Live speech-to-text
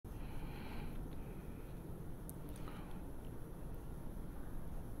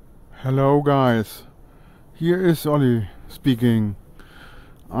Hello guys, here is Ollie speaking.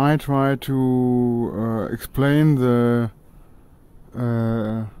 I try to explain the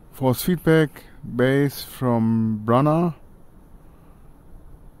force feedback base from Brunner.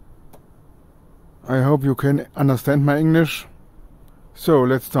 I hope you can understand my English. So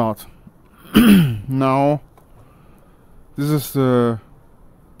let's start. Now this is the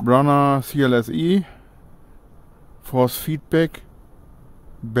Brunner CLS-E force feedback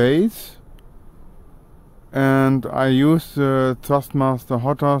base, and I use the Thrustmaster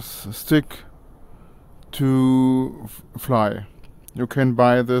Hotters stick to fly. You can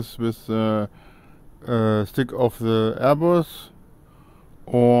buy this with the stick of the Airbus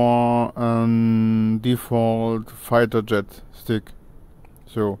or a default fighter jet stick.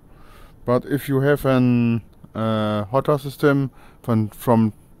 So, but if you have an Hotter system from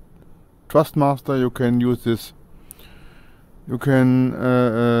Thrustmaster, you can use this. You can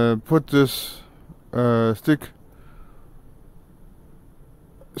put this stick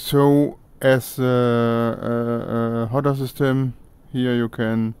so as a Hotter system. Here you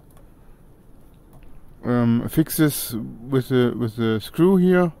can fix this with the screw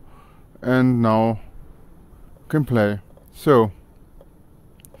here, and now you can play. So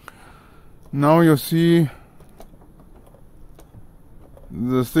now you see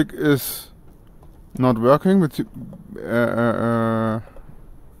the stick is not working, but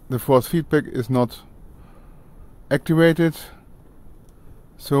the force feedback is not activated,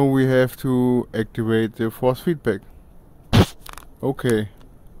 so we have to activate the force feedback. Okay,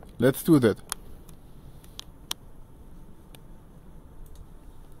 let's do that.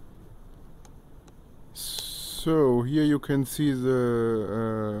 So here you can see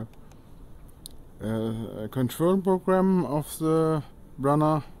the control program of the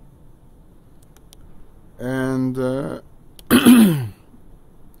Brunner, and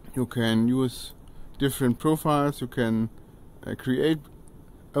you can use different profiles. You can create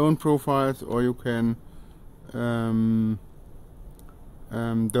own profiles, or you can download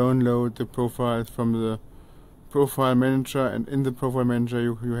the profiles from the profile manager, and in the profile manager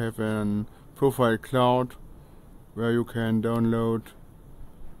you have a profile cloud where you can download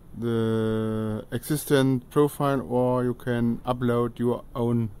the existing profile, or you can upload your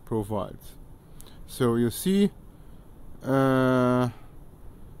own profiles. So you see the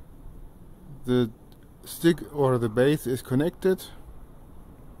stick or the base is connected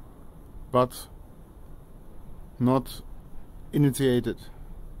but not initiated.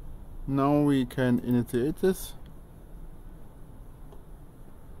 Now we can initiate this.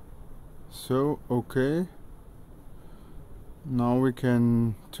 So okay, now we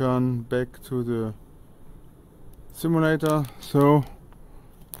can turn back to the simulator. So,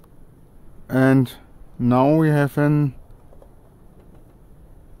 and now we have an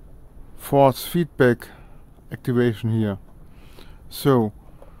force feedback activation here. So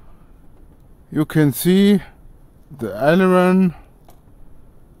you can see the aileron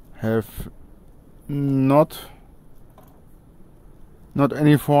have not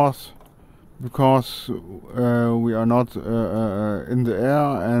any force, because we are not in the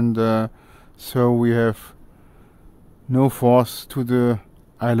air, and so we have no force to the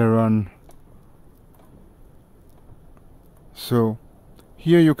aileron. So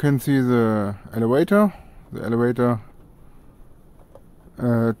here you can see the elevator. The elevator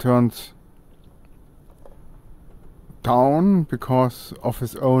turns down because of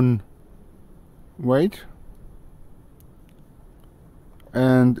its own weight,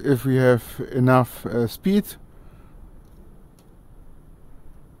 and if we have enough speed,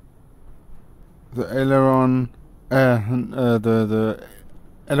 the aileron the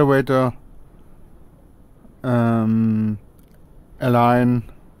elevator align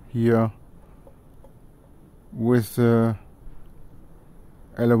here with the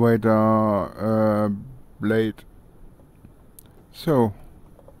elevator blade. So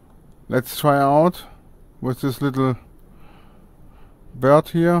let's try out with this little bird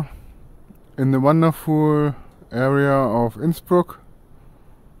here in the wonderful area of Innsbruck.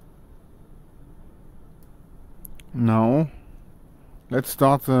 Now let's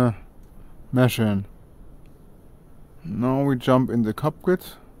start the machine. Now we jump in the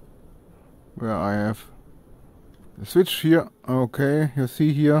cockpit where I have the switch here. Okay, you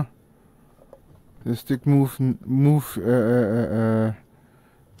see here the stick is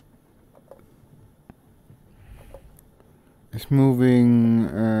moving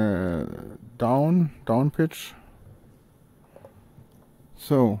down pitch.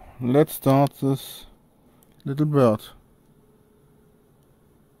 So let's start this little bird.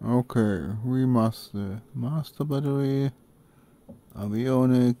 Okay, we must the master battery,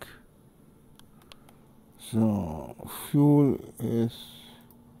 avionic, So fuel is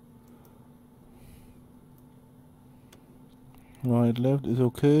right, left is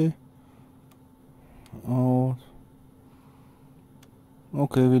okay. Out.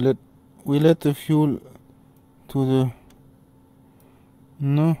 Okay, we let the fuel to the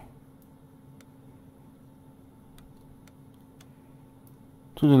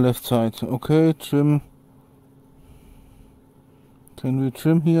to the left side. Okay, trim. Can we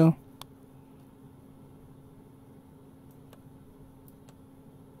trim here?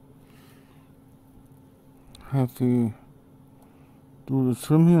 Have we do the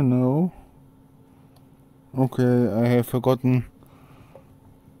trim here? No. Okay, I have forgotten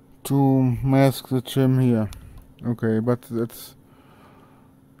to mask the trim here. Okay, but that's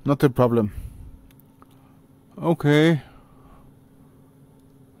not a problem. Okay,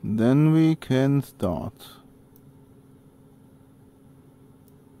 then we can start.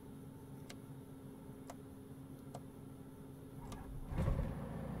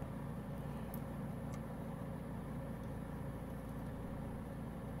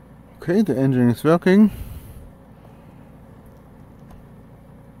 Okay, the engine is working.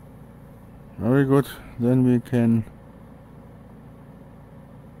 Very good. Then we can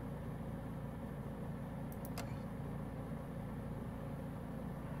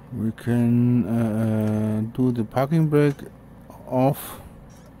do the parking brake off.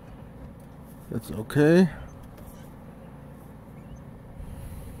 That's okay.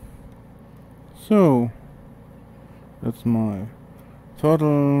 So that's my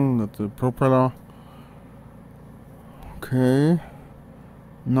throttle, that's the propeller. Okay,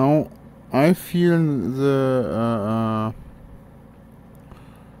 now I feel the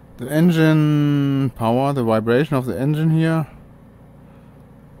engine power, the vibration of the engine here.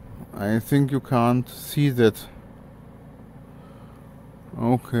 I think you can't see that.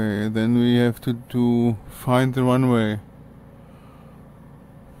 Okay, then we have to find the runway.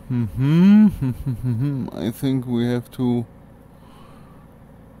 I think we have to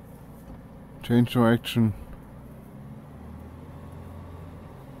change direction.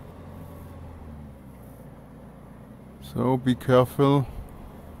 So be careful.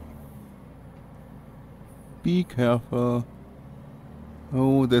 Be careful.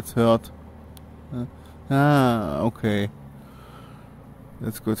 Oh, that's hurt. Okay.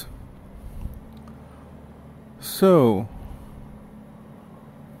 That's good. So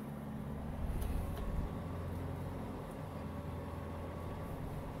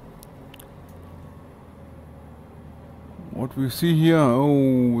what we see here,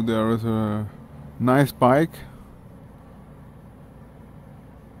 oh, there is a nice bike.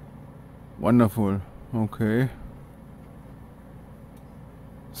 Wonderful. Okay.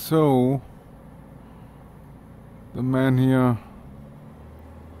 So the man here,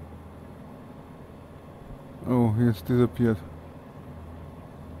 oh, he has disappeared.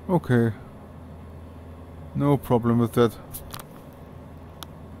 Okay. No problem with that.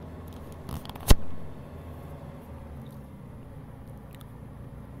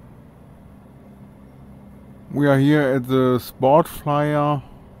 We are here at the Sport Flyer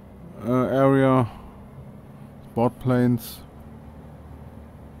area, sport planes,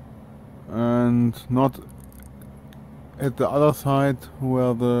 and not at the other side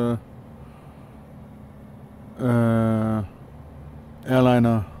where the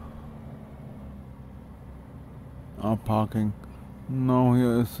airliner are parking. Now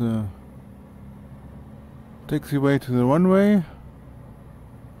here is a taxiway to the runway.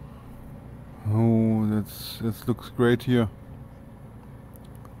 Oh, that looks great here.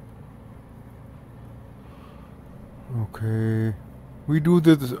 Okay, we do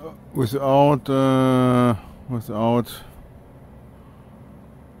this without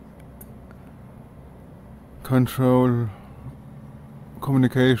control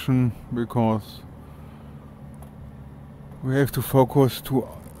communication, because we have to focus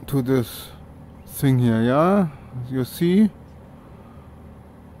to this thing here. Yeah, you see,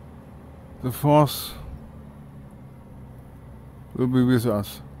 the force will be with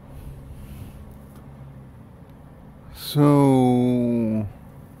us. So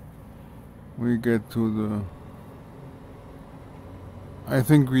we get to the, I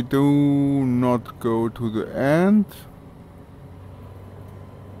think we do not go to the end.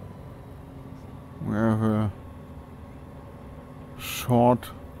 We have a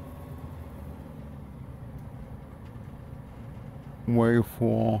short way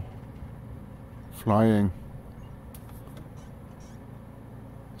for flying.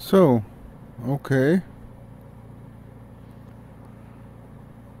 So, okay.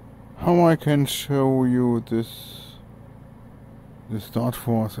 How I can show you this, the start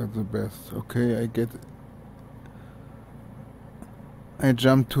force at the best. Okay, I get I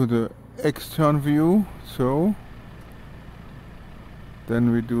jump to the external view, so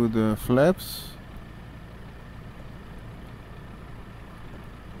then we do the flaps.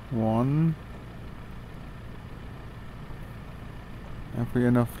 1. Have we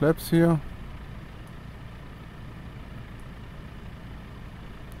enough flaps here?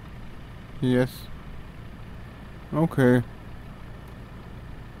 Yes. Okay.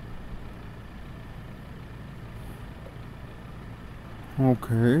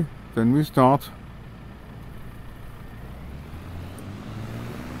 Okay, then we start.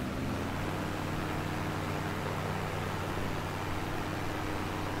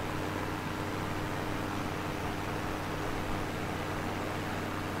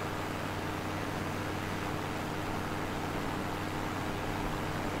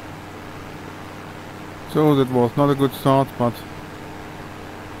 So that was not a good start, but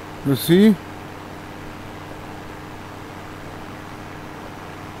you see,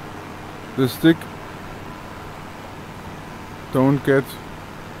 the stick don't get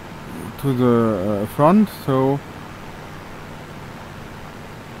to the front, so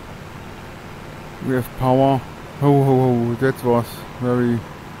we have power. Oh, that was very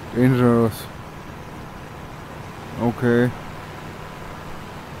dangerous. Okay.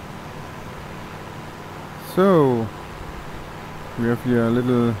 So we have here a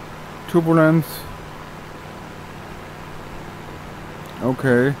little turbulence.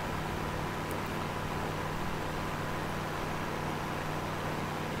 Okay.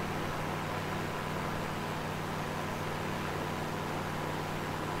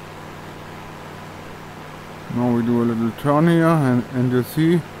 Now we do a little turn here, and you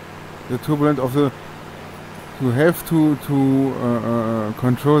see the turbulence of the. You have to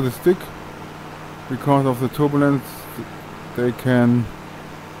control the stick. Because of the turbulence, they can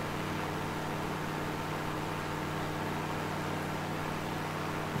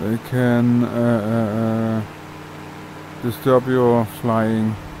disturb your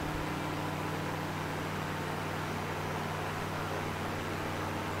flying.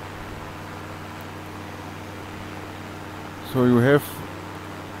 So you have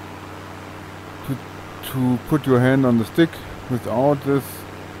to put your hand on the stick. Without this,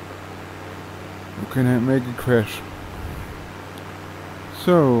 you can make a crash.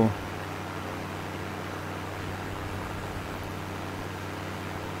 So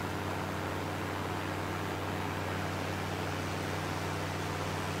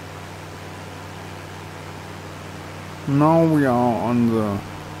now we are on the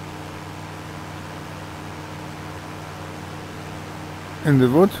in the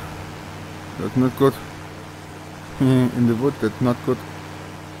wood. That's not good. In the wood, that's not good.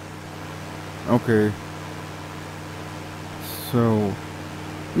 Okay, so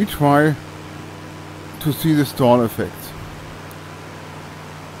we try to see the stall effect.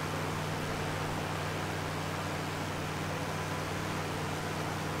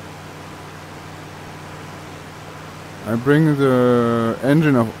 I bring the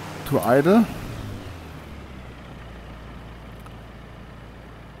engine to idle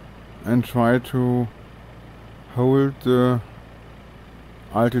and try to hold the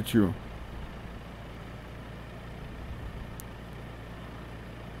altitude.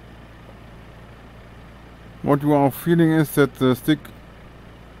 What you are feeling is that the stick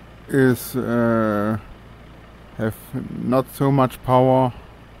is have not so much power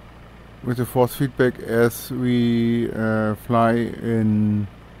with the force feedback as we fly in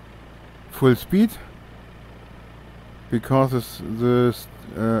full speed, because the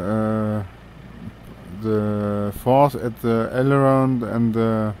force at the aileron and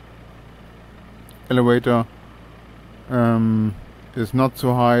the elevator is not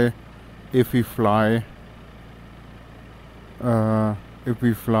so high if we fly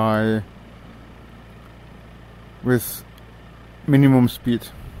with minimum speed.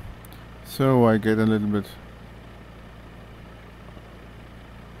 So I get a little bit.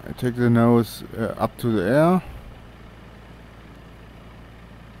 I take the nose up to the air,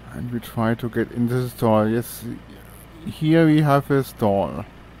 and we try to get into the stall. Yes, here we have a stall.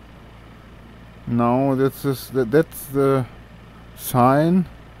 Now that's the sign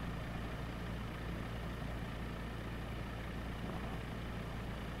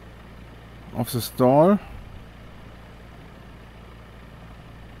of the stall.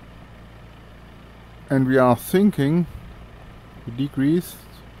 And we are thinking, we decrease,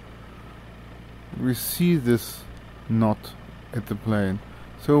 we see this knot at the plane.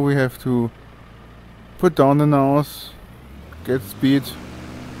 So we have to put down the nose, get speed,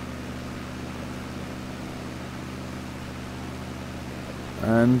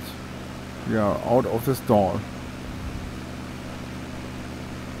 and we are out of the stall.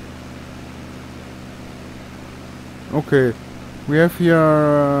 Okay, we have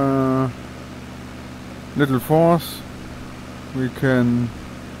here little force. We can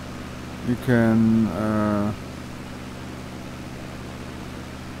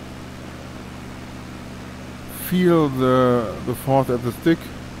feel the force at the stick.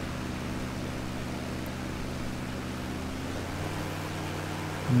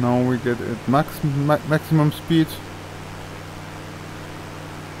 Now we get at maximum speed.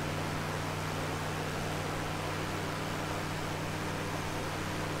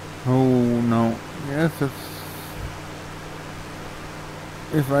 Oh no, yes, that's,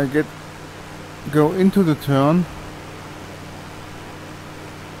 if I go into the turn,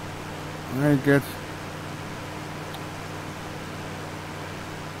 I get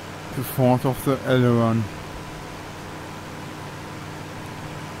the force of the aileron.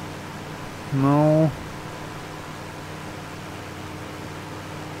 Now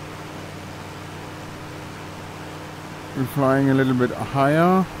we're flying a little bit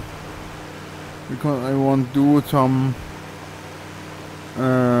higher because I want to do some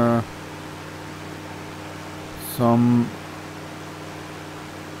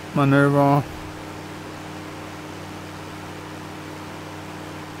maneuver.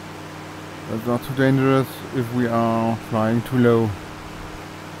 That's not too dangerous if we are flying too low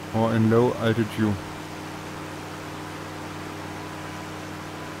or in low altitude.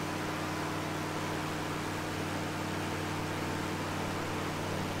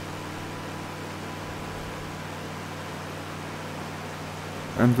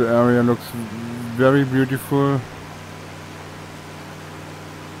 And the area looks very beautiful.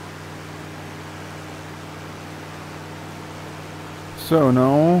 So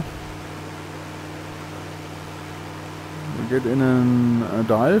now we get in a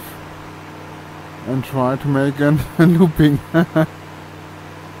dive and try to make a looping.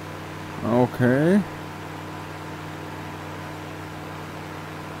 Okay.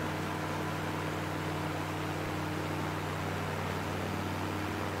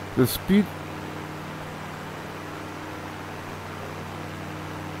 The speed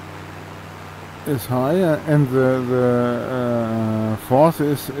is high and the force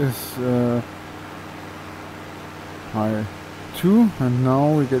is high too. And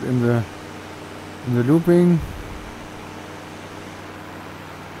now we get in the looping.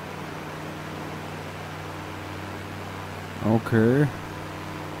 Okay.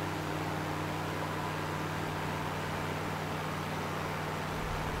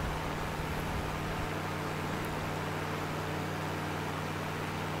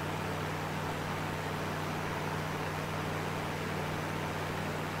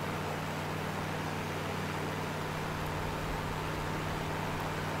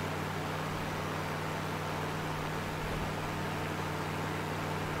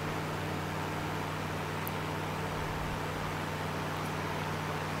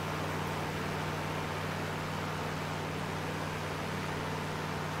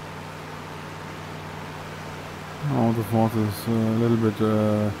 Oh, the force is a little bit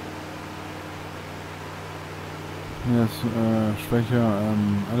yes, schwächer,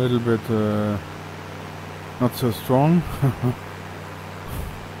 a little bit not so strong.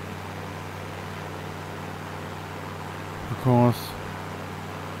 Because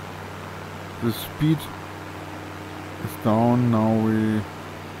the speed is down. Now we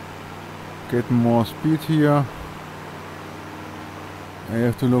get more speed here. I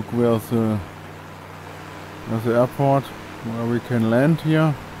have to look where's the airport where we can land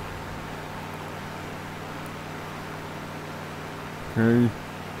here. Okay,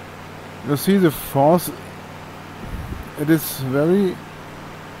 you see the force, it is very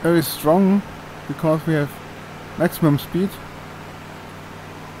strong because we have maximum speed.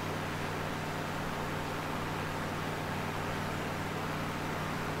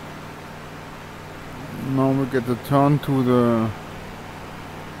 Now we get the turn to the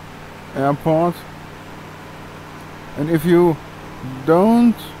airport. And if you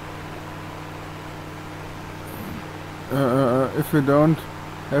don't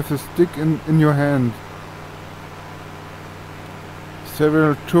have the stick in your hand,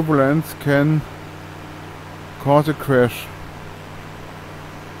 several turbulence can cause a crash.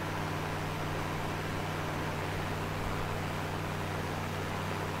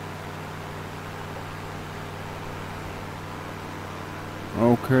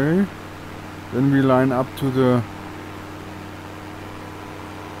 Okay, then we line up to the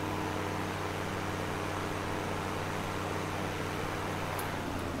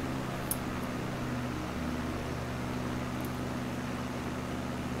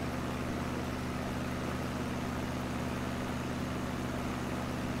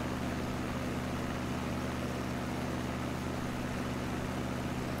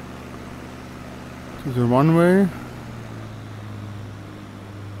to the runway.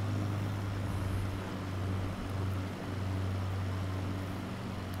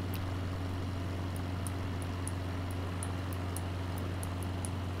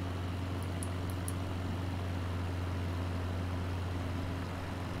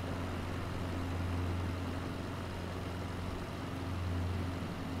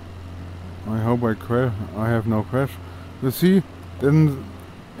 I hope I have no crash. You see, then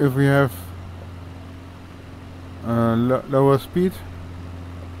if we have lower speed,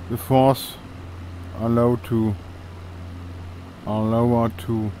 the force are lower too.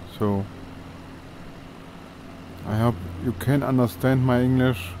 So I hope you can understand my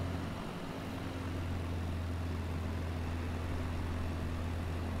English.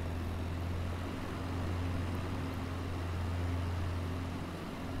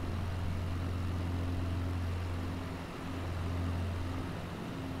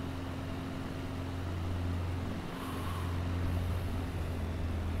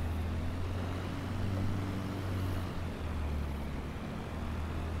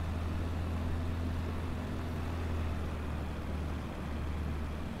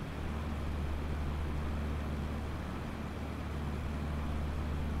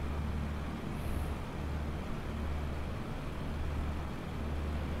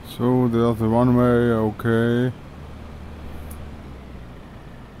 So there's the runway, okay.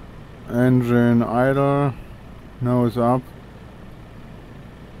 Engine idle, nose up.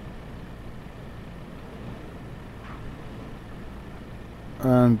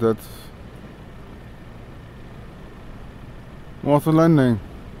 And that was the landing.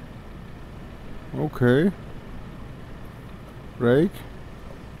 Okay. Brake.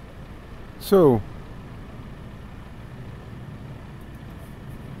 So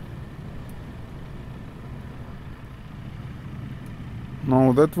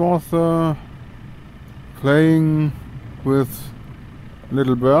now that was playing with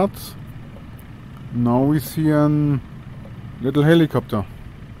little birds. Now we see a little helicopter.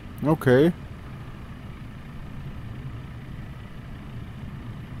 Okay.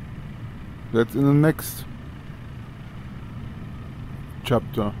 That's in the next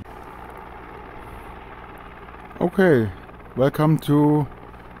chapter. Okay, welcome to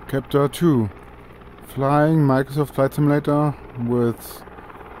Chapter 2. Flying Microsoft Flight Simulator with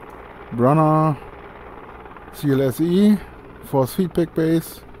BRUNNER CLS-E, force feedback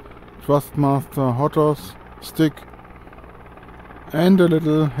base, Thrustmaster HOTOS, stick and a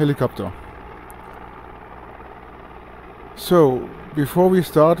little helicopter. So, before we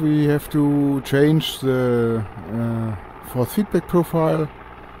start we have to change the force feedback profile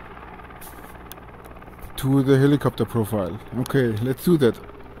to the helicopter profile. Okay, let's do that.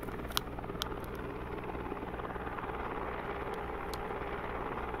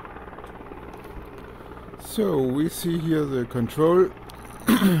 So we see here the control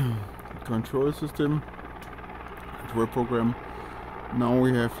system, control program. Now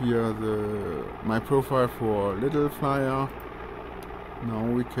we have here my profile for little flyer. Now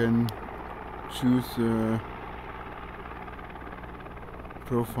we can choose the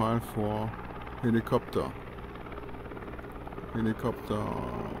profile for helicopter. Helicopter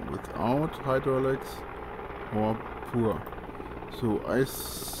without hydraulics or pure. So I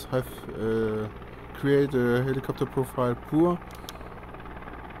have create a helicopter profile pure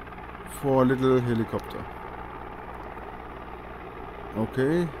for a little helicopter.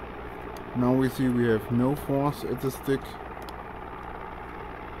 Okay, now we see we have no force at the stick.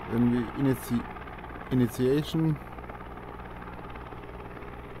 Then we initiation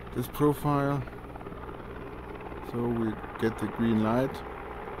this profile, so we get the green light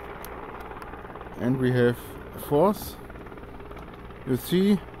and we have force. You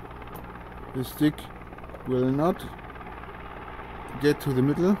see the stick will not get to the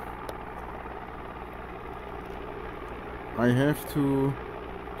middle. I have to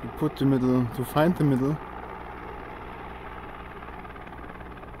put the middle, to find the middle.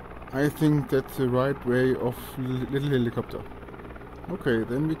 I think that's the right way of little helicopter. Okay,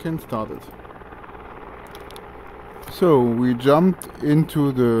 then we can start it. So we jumped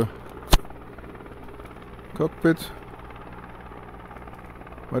into the cockpit,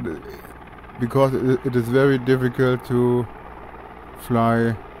 but because it is very difficult to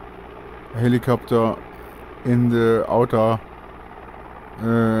fly a helicopter in the outer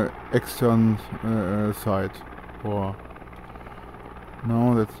extern side. Or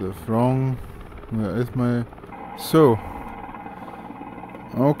no, that's wrong. Where is my... So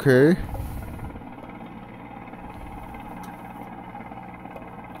okay,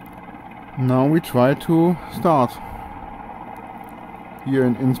 now we try to start here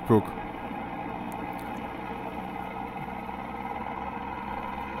in Innsbruck.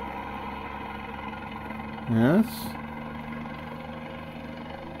 Yes.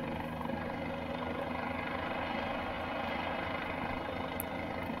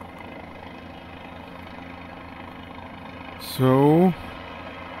 So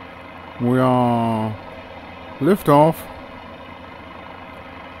we are lift off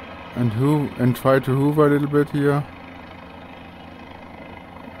and try to hover a little bit here.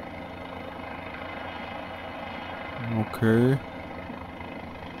 Okay.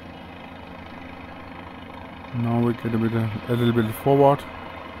 Now we get a little bit forward.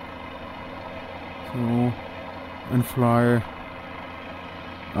 So and fly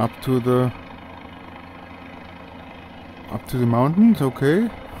up to the mountains. Okay.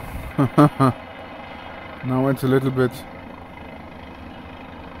 Now it's a little bit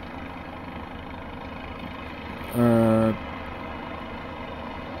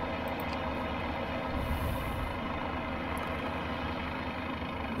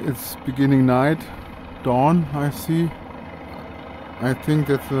it's beginning night, dawn, I see. I think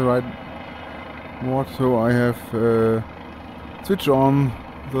that's the right word. So I have switch on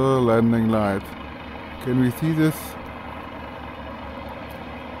the landing light. Can we see this?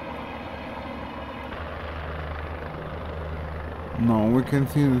 No, we can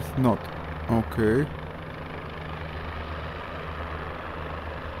see this not. Okay.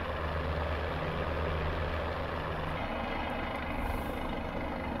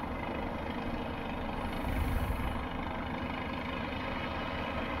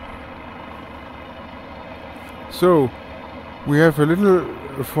 So we have a little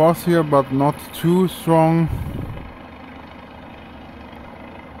force here, but not too strong.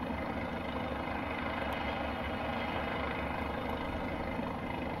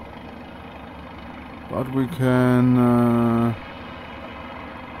 But we can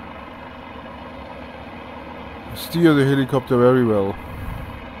steer the helicopter very well.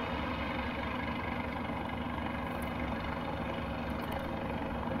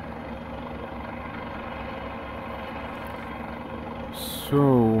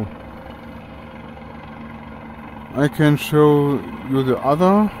 So I can show you the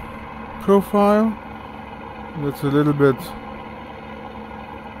other profile. That's a little bit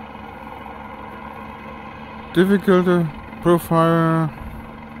difficult profile.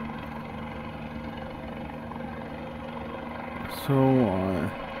 So I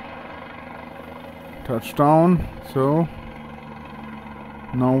touch down. So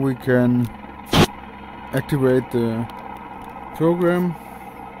now we can activate the program.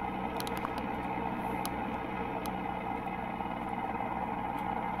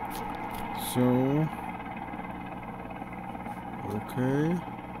 So okay,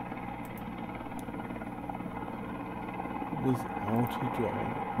 without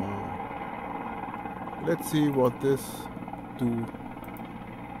hydraulic. Now let's see what this do.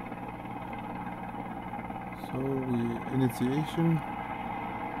 So we initiation.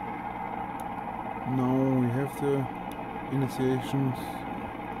 Now we have the initiations.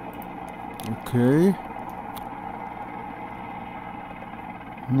 Okay.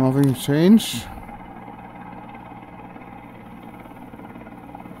 Nothing changed.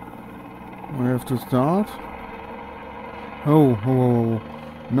 I have to start. Oh.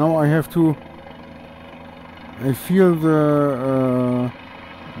 Now I have to. I feel the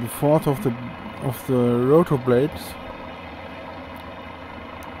force of the rotor blades.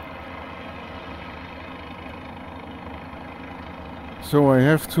 So I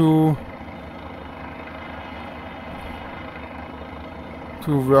have to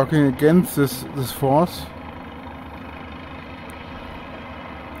working against this force.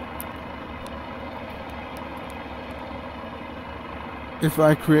 If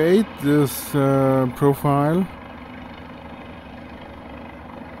I create this profile,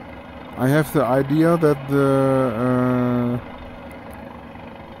 I have the idea that the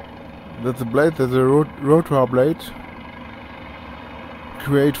rotor blade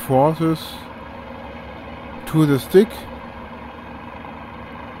create forces to the stick,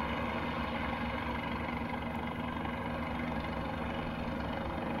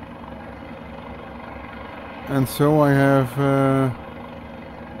 and so I have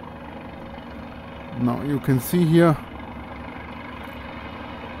now you can see here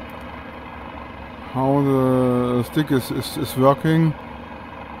how the stick is working,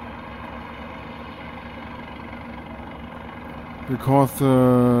 because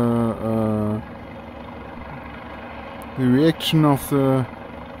the reaction of the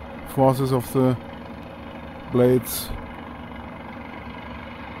forces of the blades,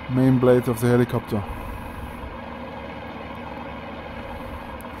 main blades of the helicopter.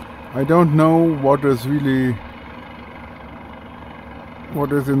 I don't know what is really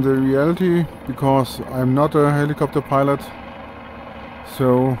what is in the reality, because I'm not a helicopter pilot.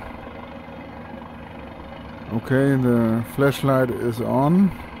 So okay, the flashlight is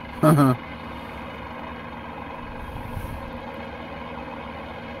on.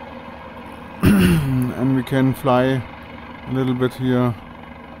 And we can fly a little bit here.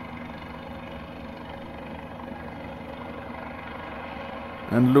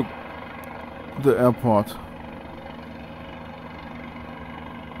 And look, the airport.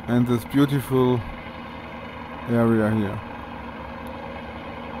 And this beautiful area here.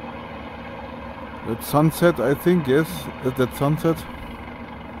 That sunset, I think, yes, that sunset.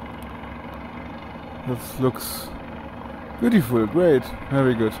 That looks beautiful, great,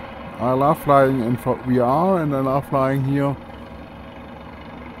 very good. I love flying in VR, and I love flying here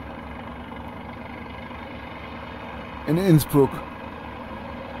in Innsbruck.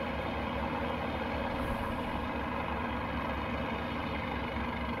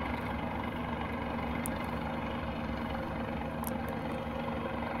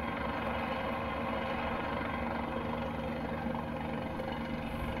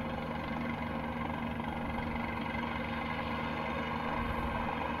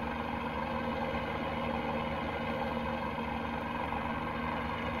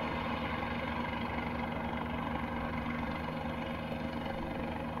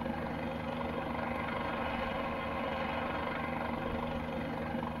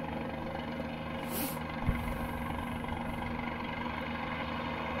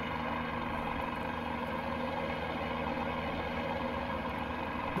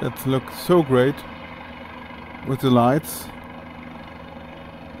 That looks so great with the lights.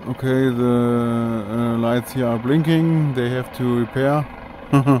 Okay, the lights here are blinking, they have to repair.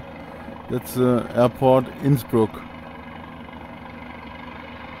 That's the airport Innsbruck.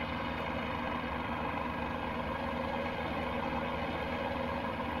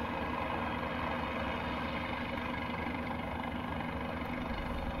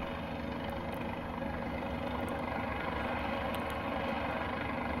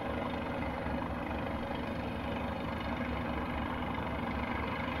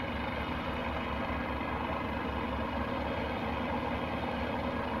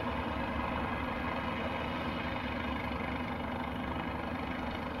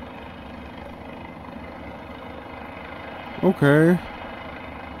 Okay.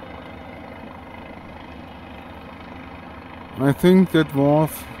 I think that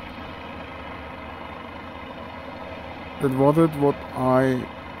was it what I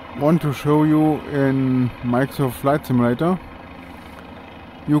want to show you in Microsoft Flight Simulator.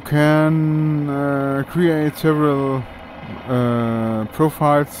 You can create several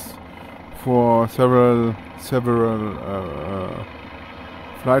profiles for several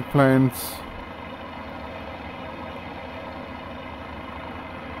flight planes.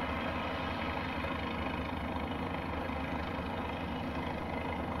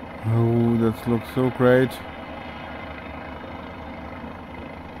 Oh, that looks so great.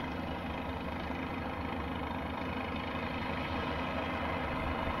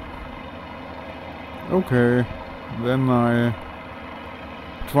 Okay, then I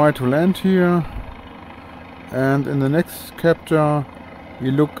try to land here, and in the next capture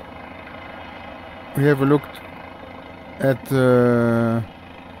we have a look at the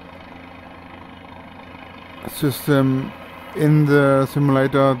system in the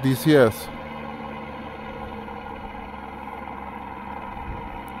simulator DCS.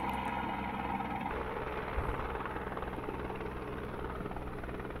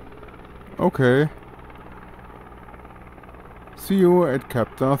 Okay. See you at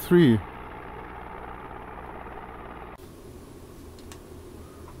Chapter 3.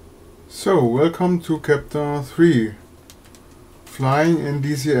 So, welcome to Chapter 3. Flying in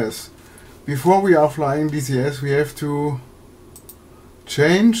DCS. Before we are flying DCS, we have to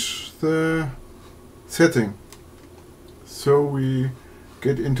change the setting. So we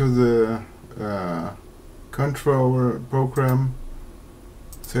get into the control program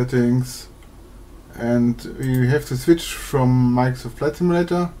settings, and we have to switch from Microsoft Flight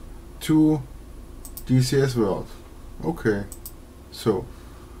Simulator to DCS World. Okay, so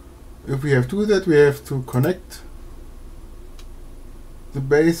if we have to do that, we have to connect the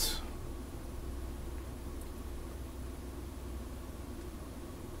base.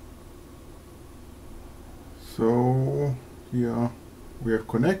 So here we have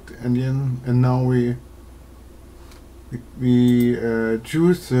connect, and now we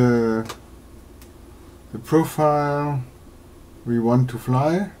choose the profile we want to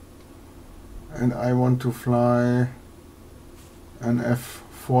fly, and I want to fly an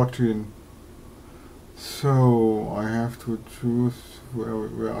F-14. So I have to choose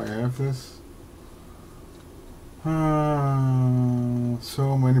where I have this.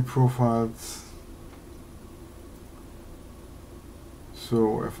 So many profiles.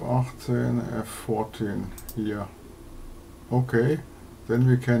 So F18, F14 here. Okay, then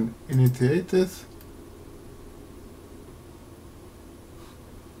we can initiate this.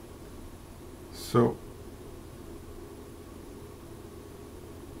 So,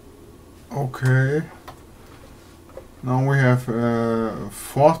 okay. Now we have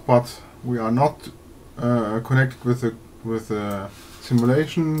fourth, but we are not connected with the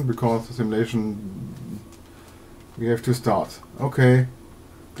simulation, because the simulation we have to start. Okay,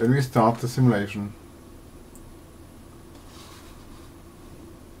 then we start the simulation.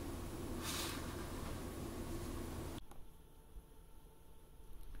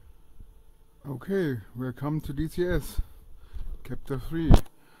 Okay, welcome to DCS Chapter 3.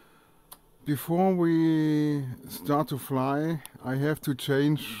 Before we start to fly, I have to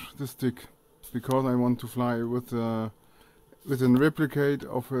change the stick, because I want to fly with a replicate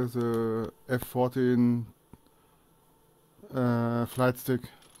of the F14 flight stick.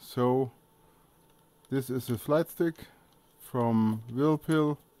 So this is a flight stick from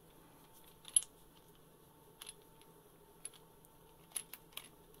Wilpil.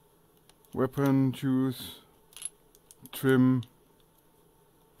 Weapon, choose, trim,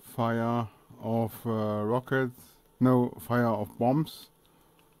 fire of rockets, no, fire of bombs,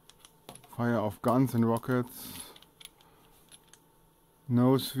 fire of guns and rockets,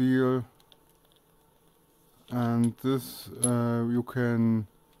 nose wheel, and this you can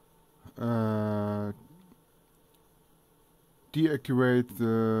deactivate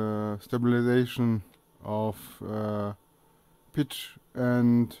the stabilization of pitch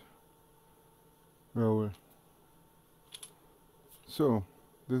and roll. So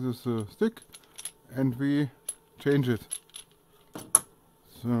this is the stick, and we change it.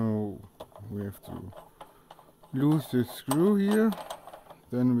 So we have to loose this screw here,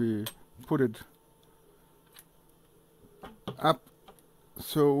 then we put it up.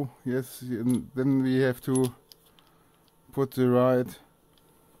 So yes, and then we have to put the right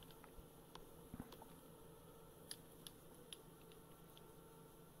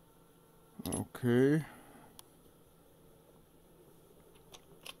okay.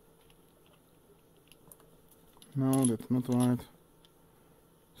 No, that's not right.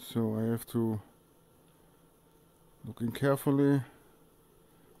 So I have to look in carefully.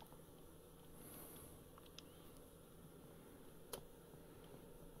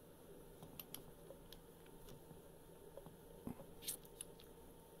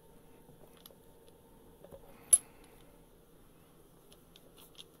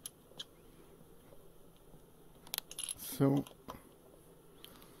 So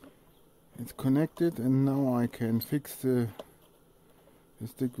it's connected, and now I can fix the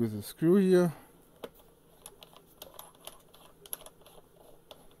stick with a screw here.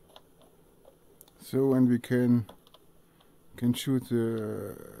 So, and we can shoot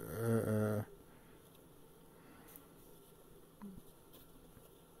the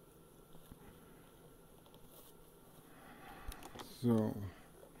so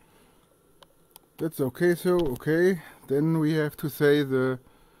that's okay. So okay, then we have to say the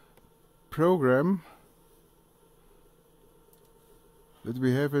program that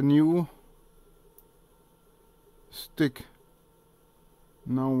we have a new stick.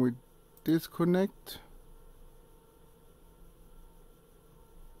 Now we disconnect.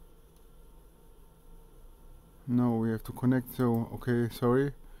 No, we have to connect. So okay,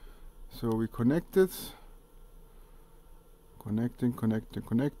 sorry. So we connect this. Connecting.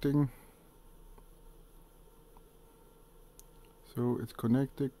 So it's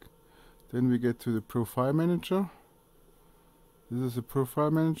connected. Then we get to the profile manager. This is the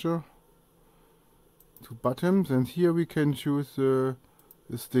profile manager. Two buttons, and here we can choose the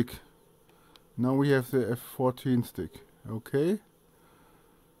stick. Now we have the F14 stick. Okay.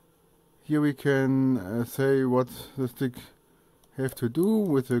 Here we can say what the stick have to do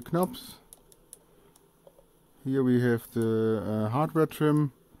with the knobs. Here we have the hardware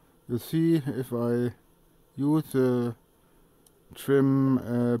trim. You see, if I use the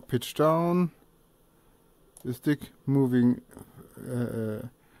trim pitch down, the stick moving to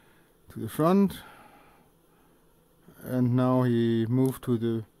the front, and now he moved to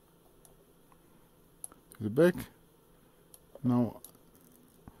the back. Now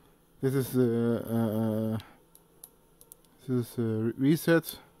this is the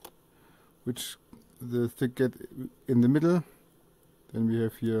reset, which the stick get in the middle. Then we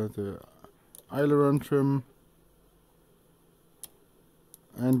have here the aileron trim,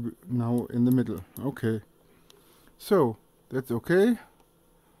 and now in the middle. Okay, so That's okay.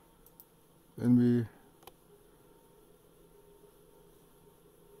 Then we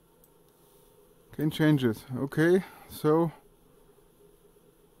can change it. Okay, so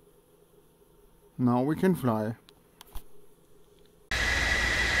now we can fly.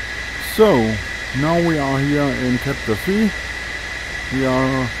 So now we are here in chapter 3. We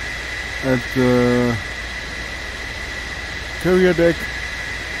are at the carrier deck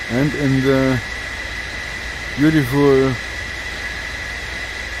and in the beautiful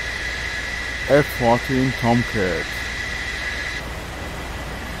F-14 Tomcat.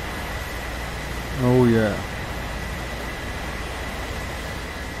 Oh yeah.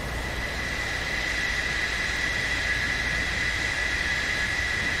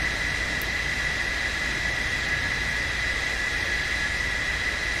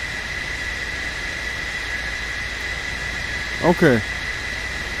 Okay.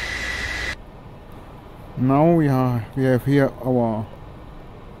 Now we have here our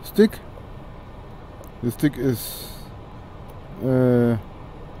stick. The stick is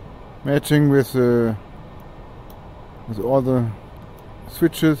matching with all the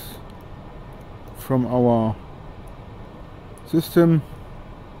switches from our system.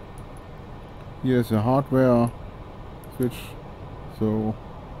 Here's a hardware switch. So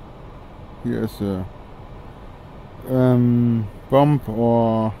here's a bump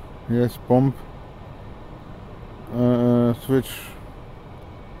or yes bump switch.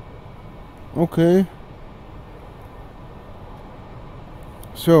 Okay.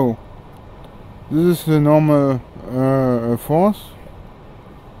 So this is the normal force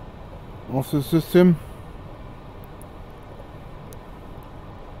of the system,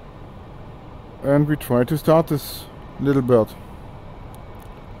 and we try to start this little bird.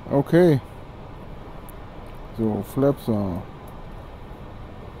 Okay, so flaps are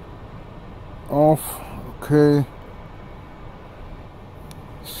off. Okay,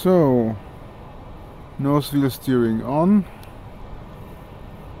 so nose wheel steering on.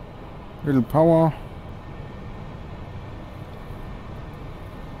 Little power.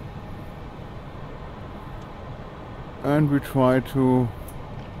 And we try to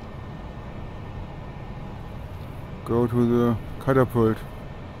go to the catapult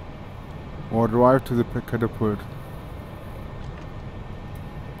or drive to the catapult.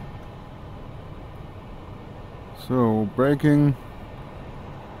 So braking,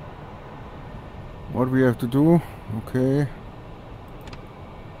 what we have to do. Okay.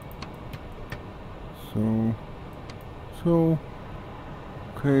 So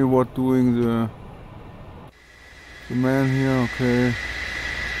okay, what doing the man here? Okay,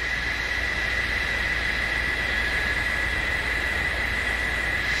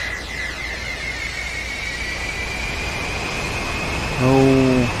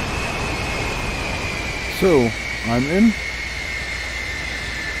 oh, so I'm in.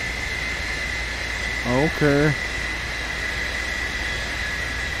 Okay.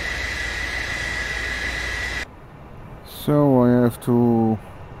 So I have to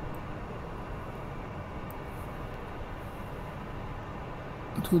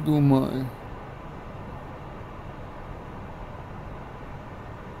do my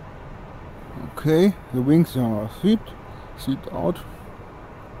okay, the wings are swept out.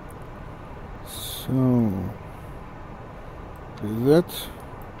 So that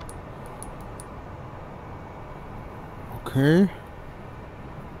okay,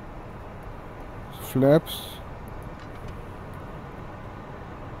 flaps.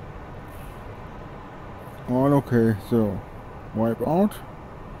 All okay, so wipe out.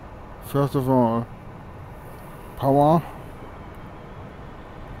 First of all, power.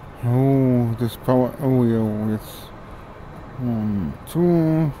 Oh, this power. Oh, yeah, it's 1,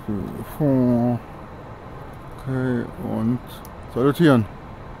 2, 3, 4. Okay, und salutieren.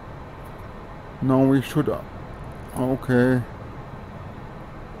 Now we should. Okay.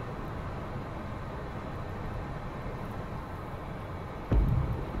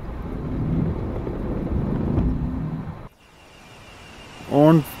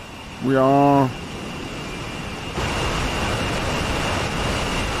 Und we are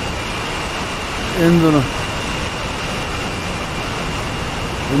in the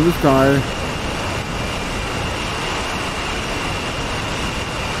sky.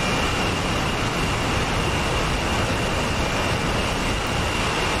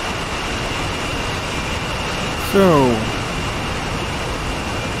 So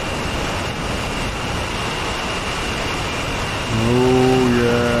oh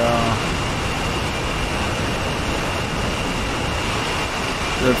yeah,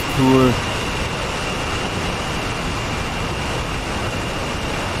 that's cool.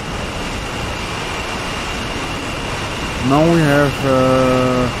 Now we have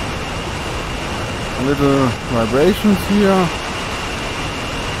little vibrations here.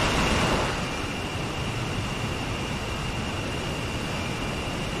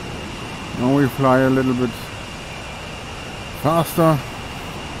 Now we fly a little bit faster.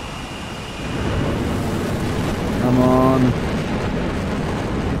 Come on.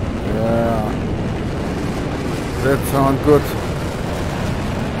 Yeah. That sounds good.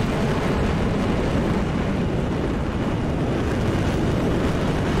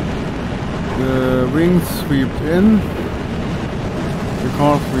 The wings sweep in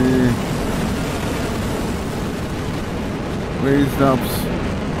because we raised up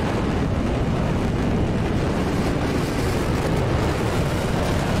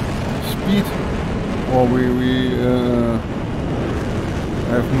speed, or we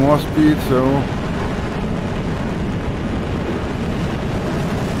have more speed, so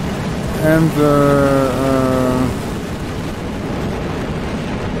and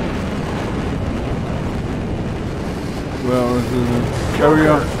well, this is a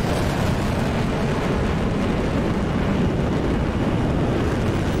carrier.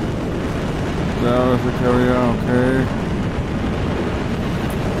 There is a carrier, okay.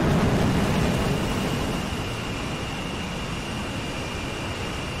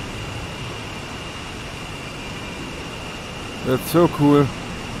 That's so cool.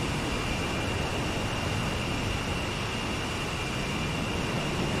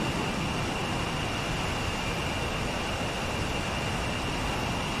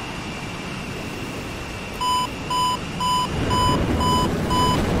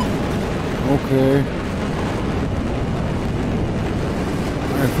 Okay.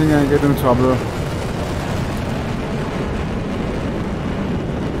 I think I get in trouble.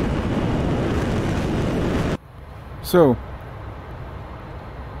 So.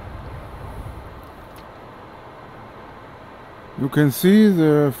 You can see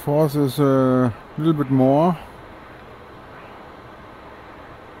the force is a little bit more.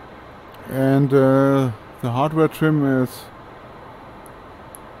 And the hardware trim is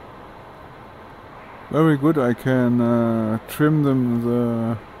very good. I can trim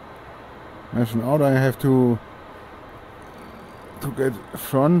the meshing out. I have to get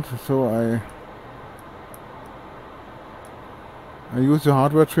front, so I use the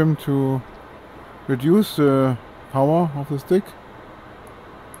hardware trim to reduce the power of the stick.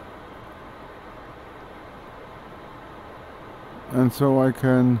 And so I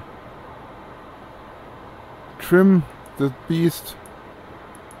can trim the beast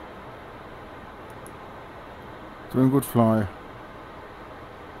to a good fly.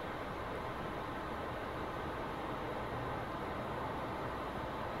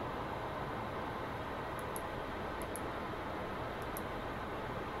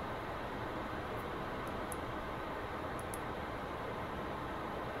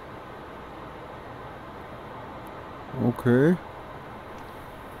 Okay.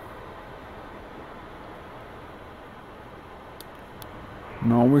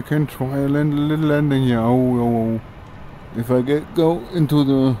 Now we can try a little landing here. Oh. If I go into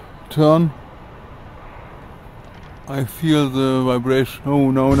the turn, I feel the vibration. Oh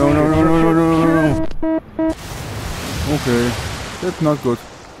no. Okay, that's not good.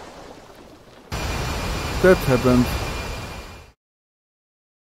 That happened.